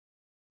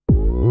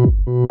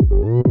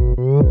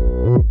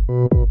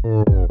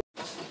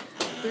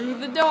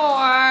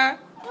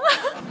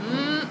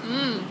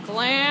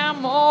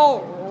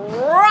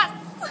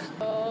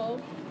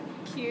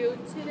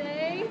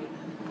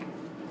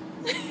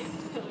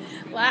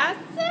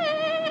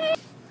Classic!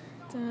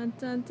 Dun,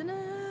 dun, dun,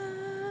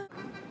 dun.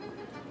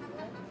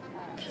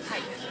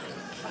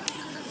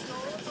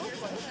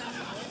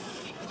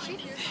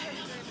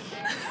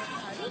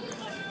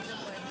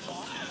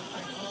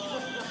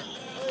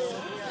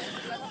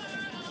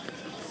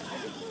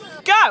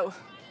 Go!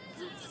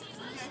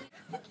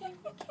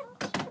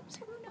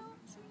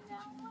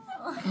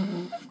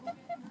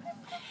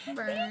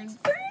 Burns.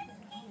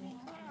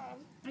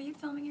 Are you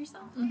filming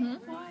yourself? Mm-hmm.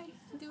 Why?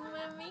 Do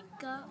my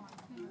makeup.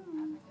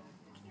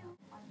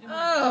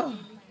 Oh!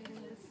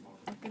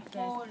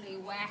 Holy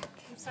whack.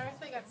 I'm sorry if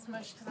they got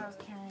smushed because I was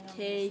carrying them.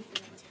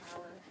 Cake.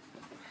 Tower.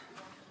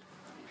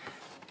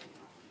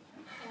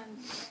 And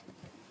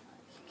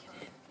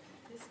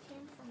this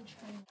came from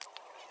China.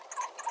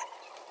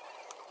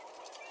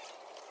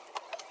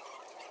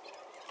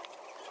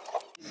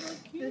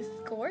 This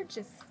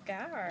gorgeous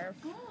scarf.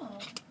 Oh.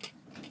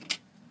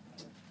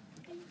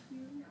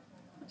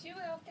 You're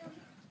welcome.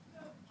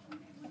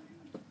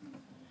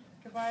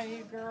 Goodbye,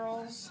 you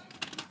girls.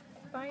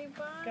 Bye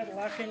bye. Good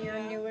luck in your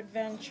new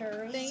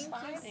adventures. Thank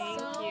you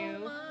so you.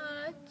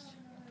 much.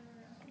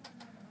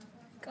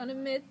 Gonna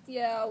miss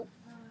you.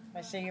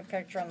 I see your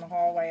picture in the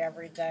hallway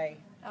every day.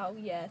 Oh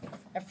yes,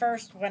 At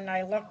first, when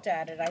I looked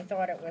at it, I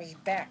thought it was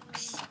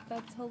Bex.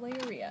 that's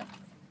hilarious.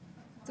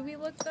 Do we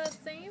look the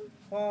same?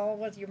 Well,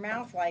 with your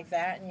mouth like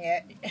that, and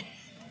yet...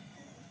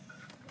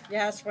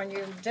 Yes, when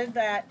you did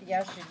that,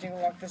 yes, you do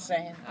look the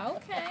same.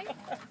 Okay.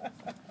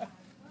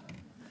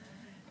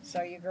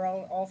 So you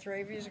girl, all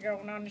three of you are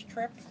going on this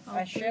trip? All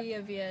By ship? three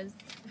of yous.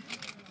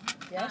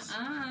 Yes?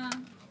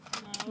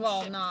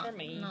 Well, ship not for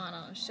me. not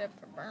on a ship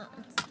for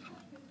Burns.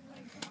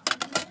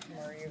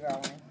 Where are you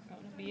going? Going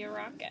to be a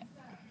rocket.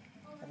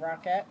 A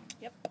rocket?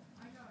 Yep.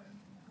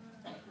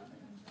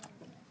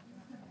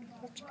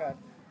 That's good.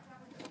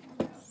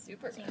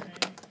 Super good.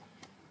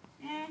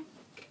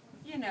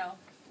 You know,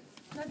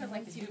 nothing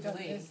like the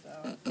Jubilee.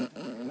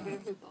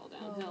 All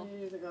downhill.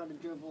 They either go to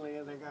Jubilee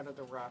or they go to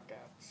the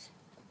Rockets.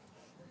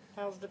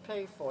 How's the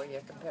pay for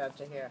you compared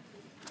to here?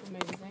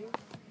 Amazing.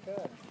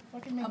 Good.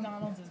 Fucking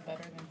McDonald's is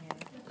better than here.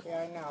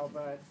 Yeah, I know,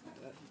 but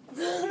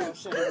Radio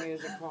City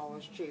Music Hall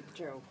is cheap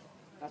too.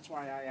 That's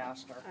why I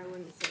asked her. I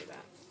wouldn't say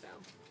that, so.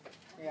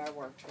 Yeah, I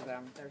worked for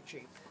them. They're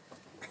cheap.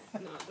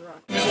 Not the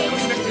rocket.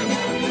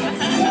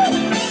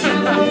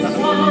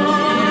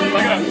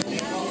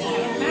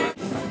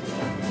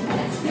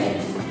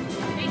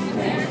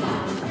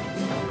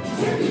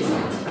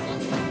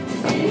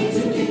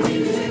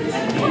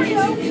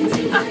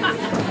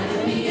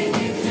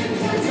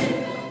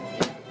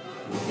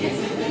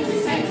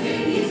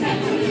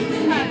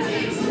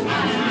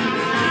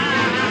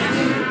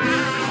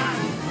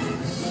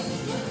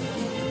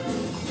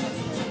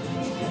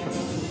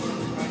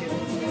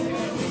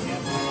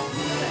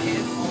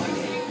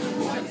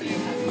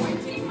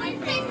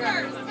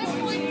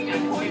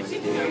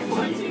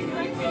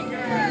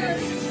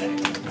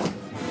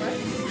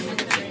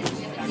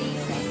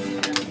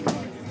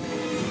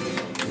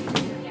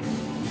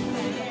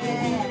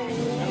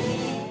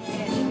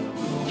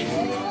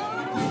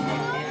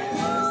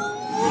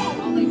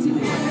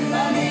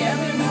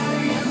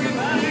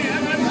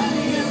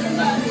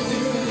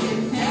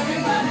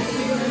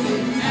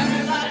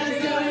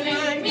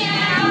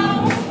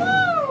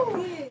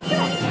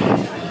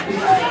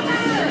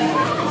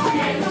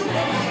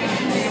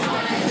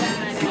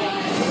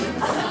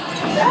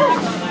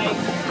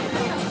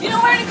 You know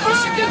where to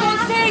push your Google on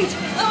stage?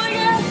 Oh my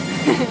god!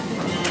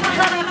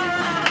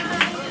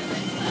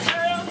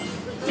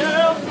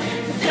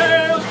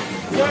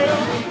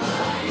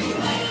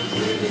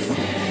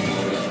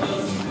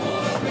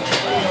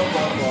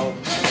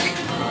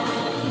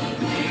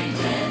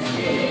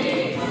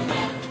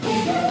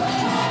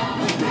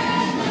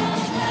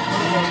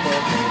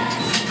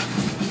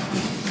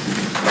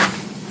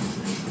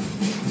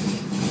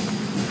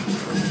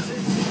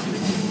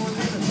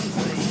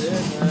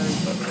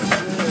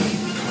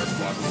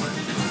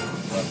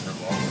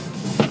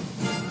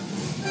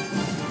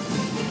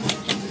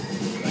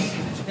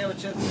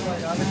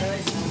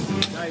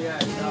 Not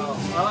yet, no.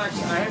 Well,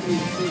 actually, I haven't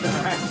even seen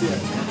her act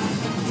yet.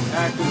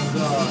 Act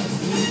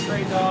is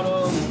trained on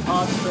him,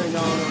 Tom's trained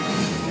on him,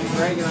 and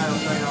Greg and I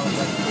will train on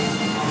him. Like,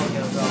 all of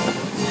them, so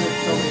there's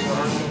so many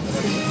rehearsals and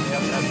everything. We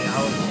have to have the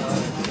hours for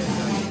it to get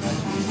done.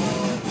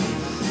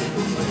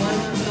 But my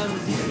last time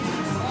was here.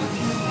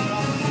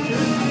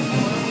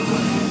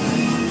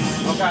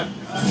 Okay.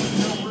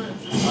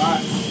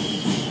 Alright.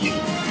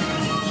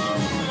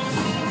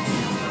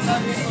 Not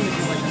usually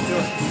do like a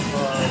joke.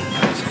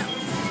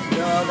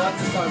 No, not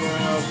this time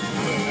around.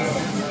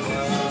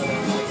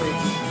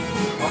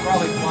 I'll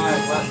probably fly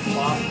as less as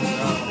possible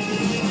now.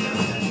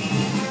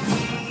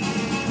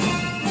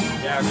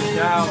 Yeah, because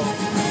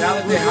now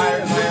that they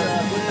hired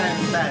good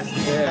times fast.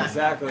 yeah,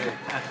 exactly.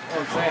 What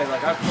I'm saying,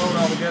 like I've flown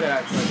all the good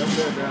acts, like I'm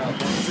good now. I'm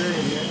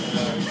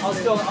serious.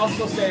 I'll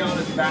still stay on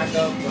as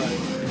backup,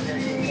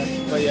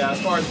 but yeah, as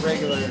far as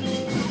regular,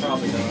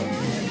 probably not.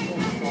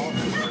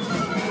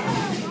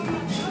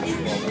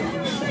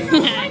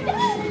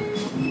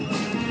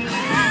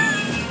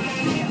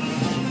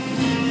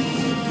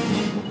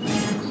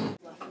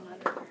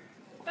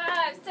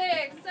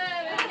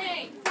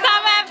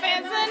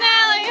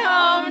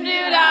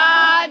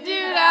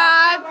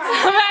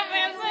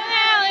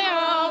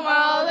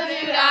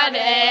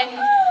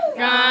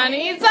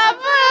 Gonna eat some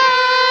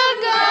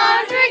food,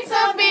 gonna drink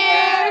some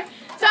beer.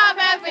 Top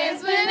half in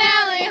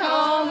Spinelli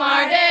home,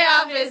 our day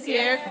off is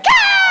here. Cats!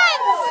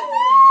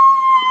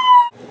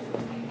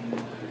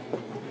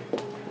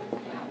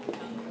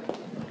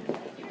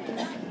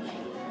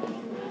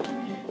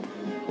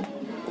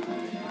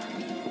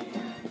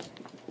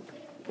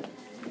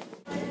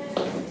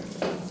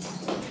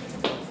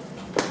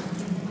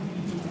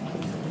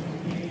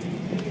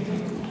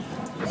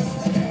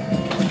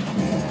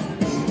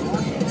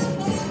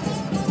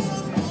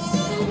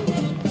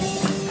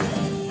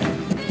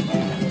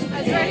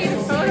 I was ready to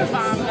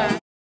photobomb that.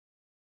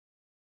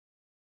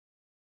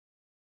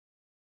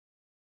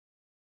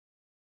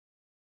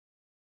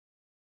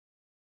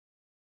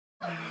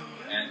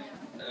 And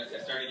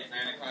starting at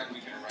 9 o'clock, we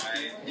can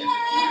arrive.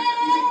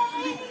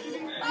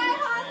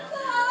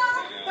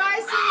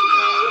 Bye,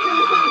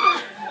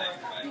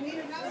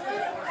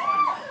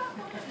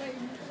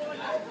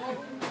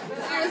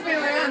 Seriously,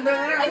 man, don't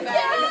worry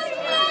about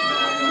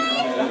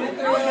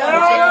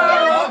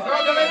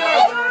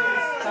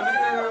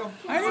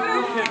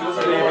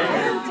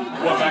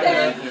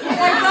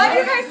I thought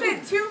you guys said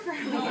 2 for me.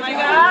 Oh my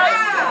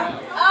god.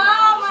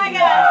 Oh my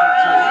god.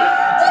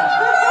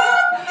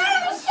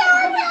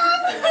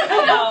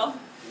 No.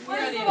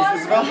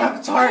 We'll have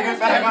a target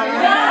back on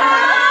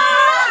her.